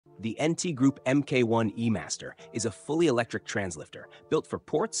The NT Group MK1 E-Master is a fully electric translifter built for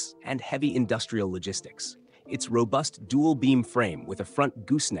ports and heavy industrial logistics. Its robust dual-beam frame with a front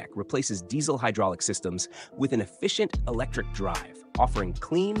gooseneck replaces diesel hydraulic systems with an efficient electric drive, offering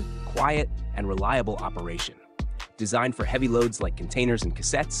clean, quiet, and reliable operation. Designed for heavy loads like containers and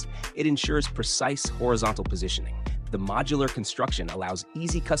cassettes, it ensures precise horizontal positioning. The modular construction allows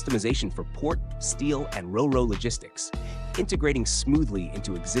easy customization for port, steel, and ro-ro logistics, integrating smoothly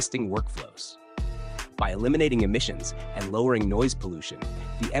into existing workflows. By eliminating emissions and lowering noise pollution,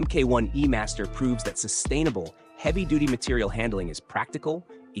 the MK1 E-Master proves that sustainable, heavy-duty material handling is practical,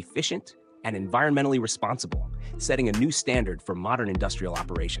 efficient, and environmentally responsible, setting a new standard for modern industrial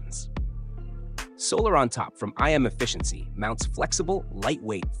operations. Solar on Top from IM Efficiency mounts flexible,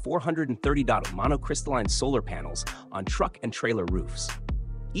 lightweight 430-watt monocrystalline solar panels on truck and trailer roofs.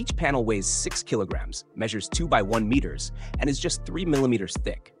 Each panel weighs 6 kilograms, measures 2 by 1 meters, and is just 3 millimeters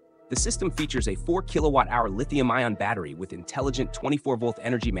thick. The system features a 4 kilowatt-hour lithium-ion battery with intelligent 24-volt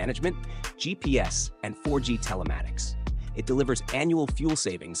energy management, GPS, and 4G telematics. It delivers annual fuel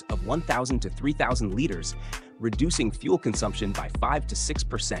savings of 1,000 to 3,000 liters, reducing fuel consumption by 5 to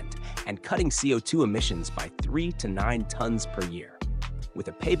 6% and cutting CO2 emissions by 3 to 9 tons per year. With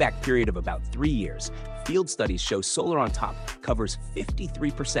a payback period of about 3 years, field studies show Solar on Top covers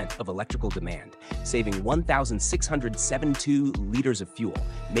 53% of electrical demand, saving 1,672 liters of fuel,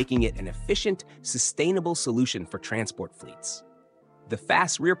 making it an efficient, sustainable solution for transport fleets. The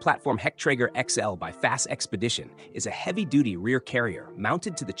FAS Rear Platform Hecktrager XL by FAS Expedition is a heavy-duty rear carrier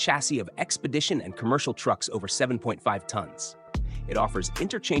mounted to the chassis of expedition and commercial trucks over 7.5 tons. It offers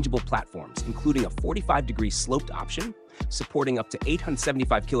interchangeable platforms, including a 45-degree sloped option, supporting up to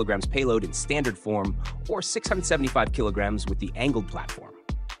 875 kilograms payload in standard form or 675 kilograms with the angled platform.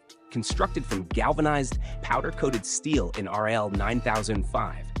 Constructed from galvanized, powder-coated steel in RL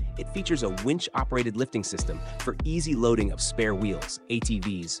 9005, it features a winch-operated lifting system for easy loading of spare wheels,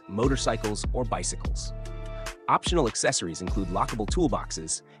 ATVs, motorcycles, or bicycles. Optional accessories include lockable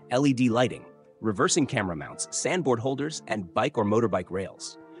toolboxes, LED lighting, reversing camera mounts, sandboard holders, and bike or motorbike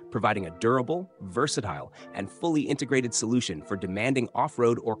rails, providing a durable, versatile, and fully integrated solution for demanding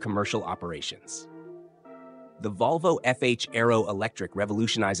off-road or commercial operations. The Volvo FH Aero Electric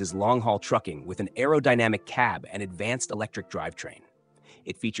revolutionizes long-haul trucking with an aerodynamic cab and advanced electric drivetrain.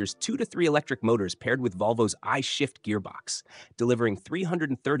 It features 2 to 3 electric motors paired with Volvo's I-Shift gearbox, delivering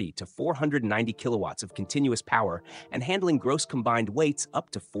 330 to 490 kilowatts of continuous power and handling gross combined weights up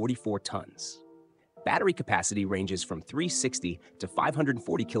to 44 tons. Battery capacity ranges from 360 to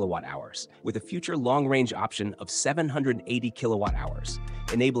 540 kilowatt hours, with a future long-range option of 780 kilowatt hours,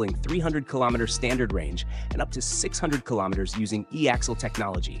 enabling 300-kilometer standard range and up to 600 kilometers using e-axle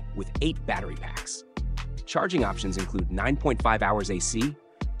technology with 8 battery packs. Charging options include 9.5 hours AC,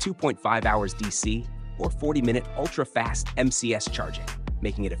 2.5 hours DC, or 40-minute ultra-fast MCS charging,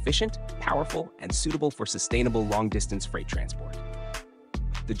 making it efficient, powerful, and suitable for sustainable long-distance freight transport.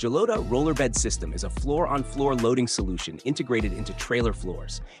 The Gelota Rollerbed System is a floor-on-floor loading solution integrated into trailer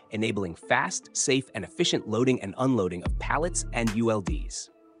floors, enabling fast, safe, and efficient loading and unloading of pallets and ULDs.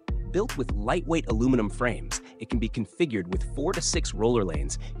 Built with lightweight aluminum frames, it can be configured with 4 to 6 roller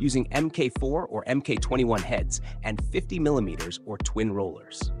lanes using MK4 or MK21 heads and 50 millimeters or twin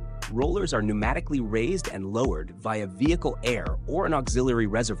rollers. Rollers are pneumatically raised and lowered via vehicle air or an auxiliary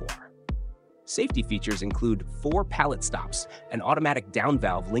reservoir. Safety features include 4 pallet stops, an automatic down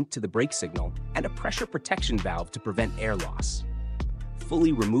valve linked to the brake signal, and a pressure protection valve to prevent air loss.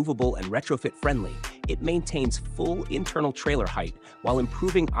 Fully removable and retrofit-friendly, it maintains full internal trailer height while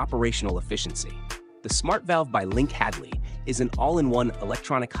improving operational efficiency. The Smart Valve by Link Hadley is an all-in-one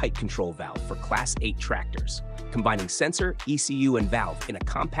electronic height control valve for Class 8 tractors, combining sensor, ECU, and valve in a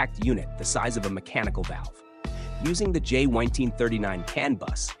compact unit the size of a mechanical valve. Using the J1939 CAN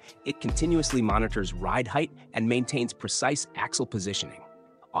bus, it continuously monitors ride height and maintains precise axle positioning,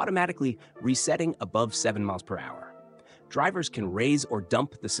 automatically resetting above 7 miles per hour. Drivers can raise or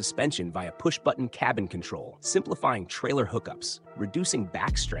dump the suspension via push-button cabin control, simplifying trailer hookups, reducing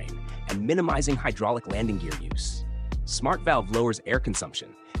back strain, and minimizing hydraulic landing gear use. Smart Valve lowers air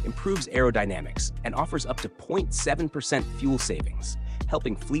consumption, improves aerodynamics, and offers up to 0.7% fuel savings,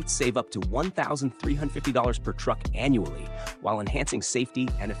 helping fleets save up to $1,350 per truck annually while enhancing safety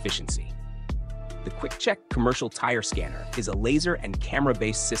and efficiency. The QuickCheck Commercial Tire Scanner is a laser and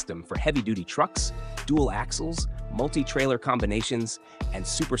camera-based system for heavy-duty trucks, dual axles, multi-trailer combinations, and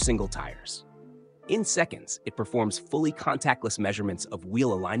super single tires. In seconds, it performs fully contactless measurements of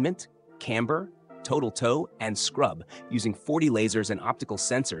wheel alignment, camber, total toe, and scrub using 40 lasers and optical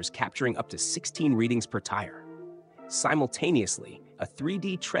sensors capturing up to 16 readings per tire. Simultaneously, a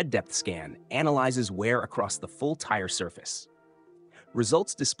 3D tread depth scan analyzes wear across the full tire surface.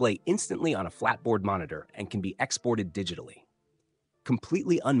 Results display instantly on a flatboard monitor and can be exported digitally.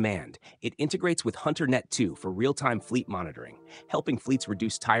 Completely unmanned, it integrates with HunterNet 2 for real-time fleet monitoring, helping fleets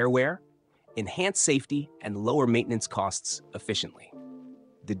reduce tire wear, enhance safety, and lower maintenance costs efficiently.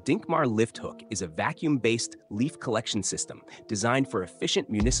 The Dinkmar lift hook is a vacuum-based leaf collection system designed for efficient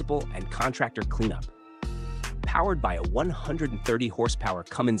municipal and contractor cleanup. Powered by a 130 horsepower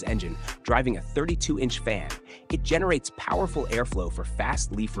Cummins engine driving a 32-inch fan, it generates powerful airflow for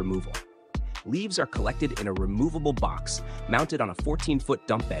fast leaf removal. Leaves are collected in a removable box mounted on a 14-foot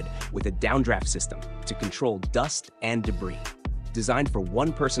dump bed with a downdraft system to control dust and debris. Designed for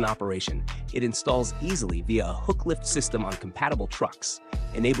one-person operation, it installs easily via a hook lift system on compatible trucks,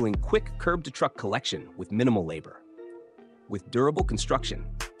 enabling quick curb-to-truck collection with minimal labor. With durable construction,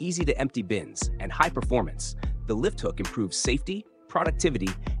 easy-to-empty bins, and high performance, the lift hook improves safety, productivity,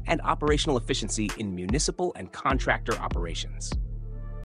 and operational efficiency in municipal and contractor operations.